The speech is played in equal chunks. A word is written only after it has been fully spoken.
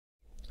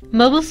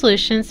Mobile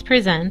Solutions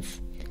presents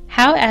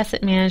How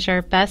Asset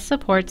Manager Best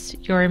Supports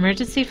Your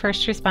Emergency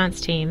First Response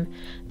Team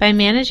by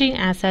Managing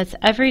Assets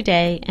Every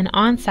Day and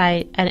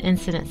On-Site at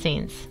Incident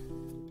Scenes.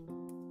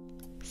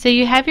 So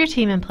you have your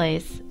team in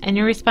place and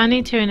you're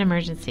responding to an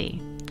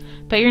emergency,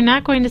 but you're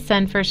not going to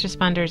send first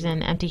responders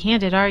in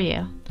empty-handed, are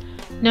you?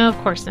 No, of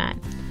course not.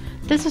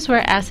 This is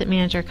where Asset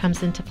Manager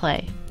comes into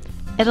play.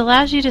 It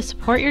allows you to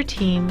support your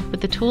team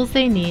with the tools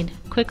they need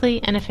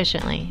quickly and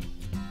efficiently.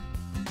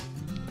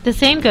 The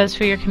same goes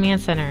for your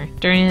command center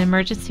during an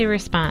emergency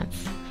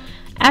response.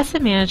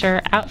 Asset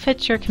Manager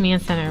outfits your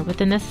command center with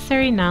the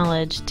necessary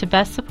knowledge to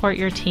best support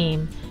your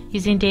team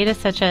using data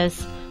such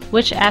as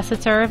which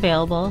assets are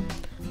available,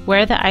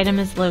 where the item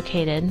is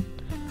located,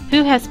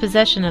 who has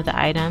possession of the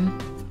item,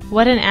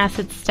 what an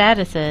asset's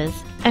status is,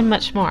 and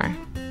much more.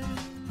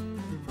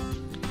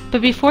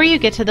 But before you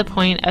get to the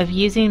point of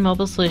using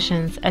mobile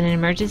solutions at an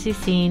emergency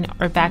scene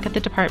or back at the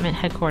department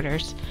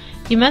headquarters,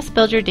 you must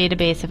build your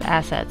database of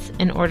assets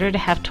in order to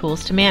have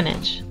tools to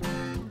manage.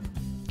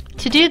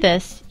 To do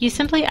this, you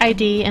simply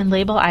ID and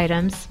label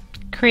items,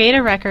 create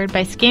a record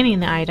by scanning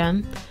the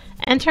item,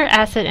 enter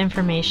asset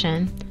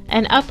information,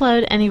 and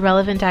upload any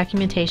relevant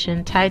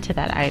documentation tied to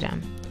that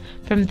item.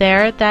 From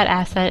there, that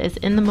asset is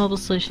in the mobile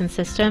solution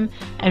system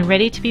and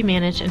ready to be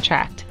managed and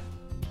tracked.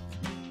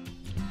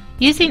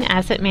 Using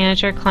Asset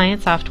Manager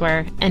client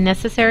software and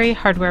necessary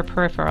hardware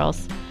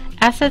peripherals,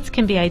 assets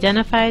can be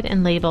identified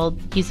and labeled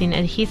using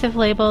adhesive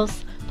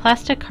labels,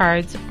 plastic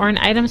cards, or an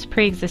item's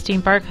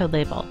pre-existing barcode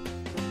label.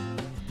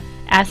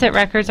 Asset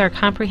records are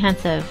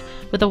comprehensive,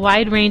 with a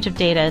wide range of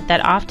data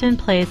that often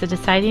plays a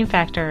deciding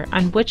factor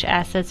on which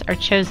assets are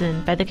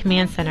chosen by the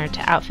command center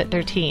to outfit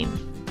their team.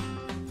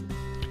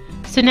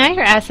 So now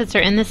your assets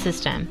are in the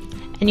system,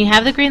 and you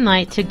have the green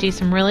light to do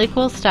some really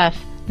cool stuff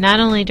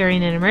not only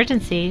during an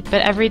emergency,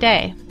 but every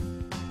day.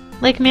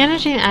 Like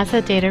managing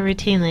asset data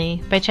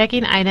routinely by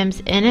checking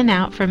items in and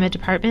out from a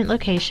department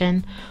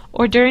location,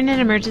 or during an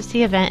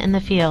emergency event in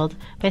the field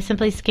by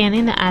simply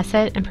scanning the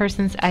asset and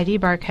person's ID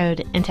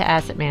barcode into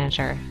Asset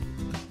Manager.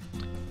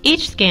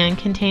 Each scan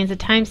contains a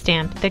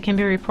timestamp that can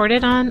be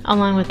reported on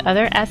along with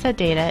other asset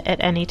data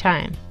at any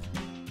time.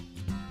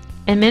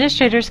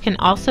 Administrators can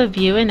also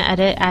view and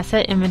edit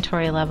asset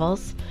inventory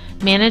levels,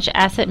 manage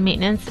asset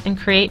maintenance and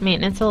create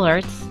maintenance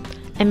alerts,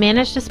 and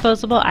manage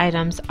disposable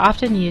items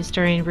often used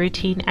during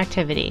routine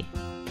activity.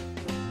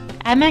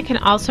 Admin can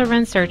also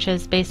run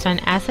searches based on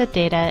asset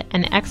data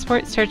and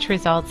export search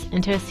results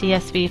into a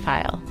CSV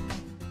file.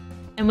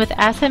 And with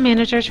Asset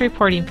Manager's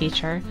reporting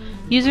feature,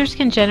 users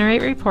can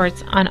generate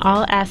reports on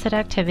all asset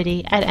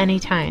activity at any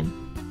time.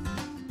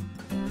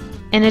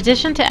 In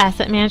addition to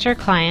Asset Manager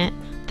Client,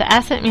 the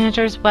Asset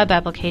Manager's web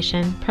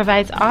application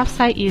provides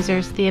off-site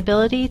users the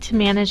ability to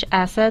manage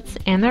assets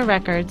and their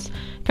records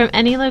from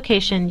any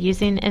location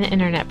using an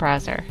internet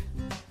browser.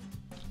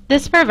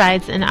 This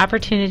provides an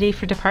opportunity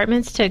for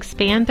departments to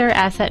expand their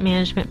asset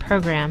management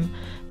program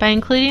by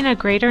including a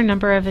greater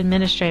number of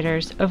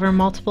administrators over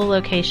multiple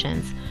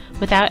locations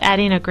without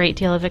adding a great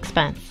deal of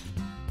expense.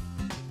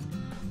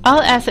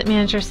 All Asset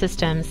Manager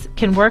systems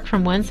can work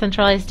from one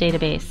centralized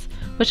database,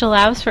 which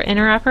allows for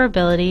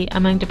interoperability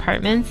among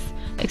departments,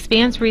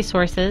 expands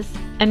resources,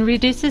 and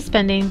reduces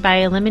spending by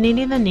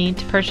eliminating the need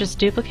to purchase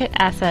duplicate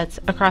assets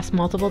across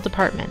multiple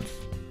departments.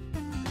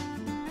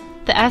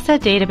 The asset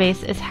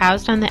database is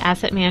housed on the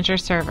Asset Manager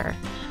server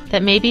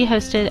that may be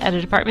hosted at a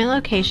department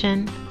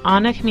location,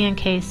 on a command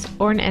case,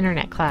 or an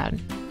internet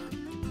cloud.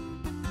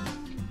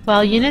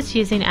 While units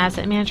using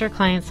Asset Manager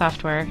client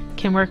software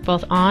can work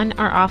both on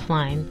or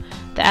offline,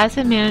 the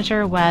Asset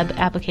Manager web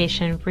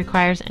application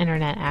requires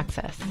internet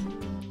access.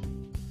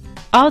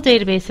 All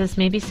databases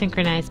may be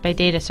synchronized by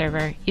data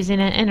server using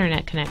an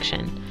internet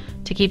connection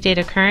to keep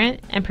data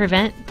current and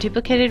prevent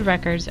duplicated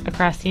records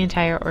across the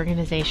entire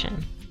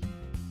organization.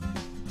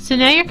 So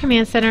now your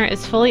command center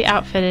is fully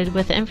outfitted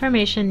with the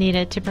information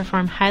needed to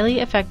perform highly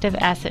effective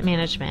asset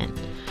management.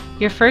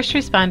 Your first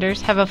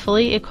responders have a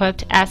fully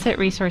equipped asset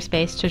resource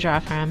base to draw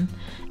from,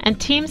 and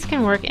teams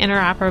can work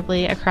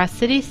interoperably across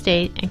city,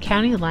 state, and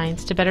county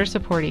lines to better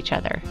support each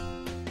other.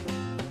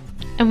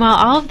 And while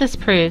all of this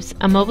proves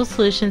a mobile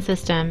solution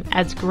system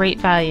adds great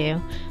value,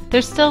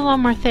 there's still one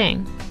more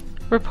thing: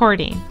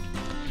 reporting.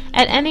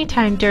 At any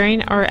time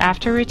during or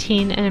after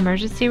routine and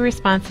emergency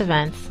response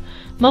events,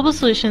 mobile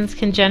solutions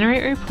can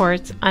generate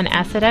reports on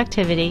asset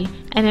activity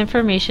and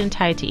information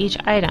tied to each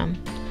item.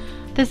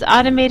 This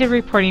automated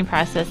reporting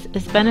process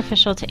is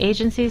beneficial to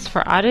agencies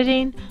for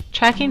auditing,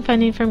 tracking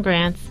funding from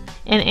grants,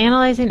 and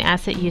analyzing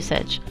asset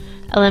usage,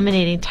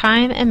 eliminating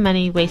time and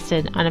money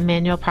wasted on a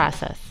manual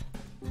process.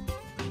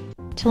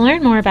 To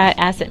learn more about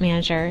Asset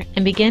Manager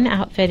and begin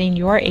outfitting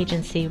your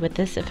agency with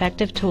this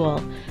effective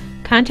tool,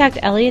 contact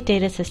Elliott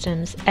Data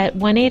Systems at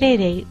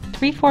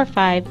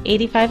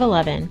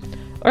 1-888-345-8511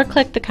 or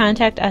click the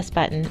Contact Us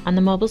button on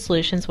the Mobile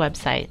Solutions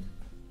website.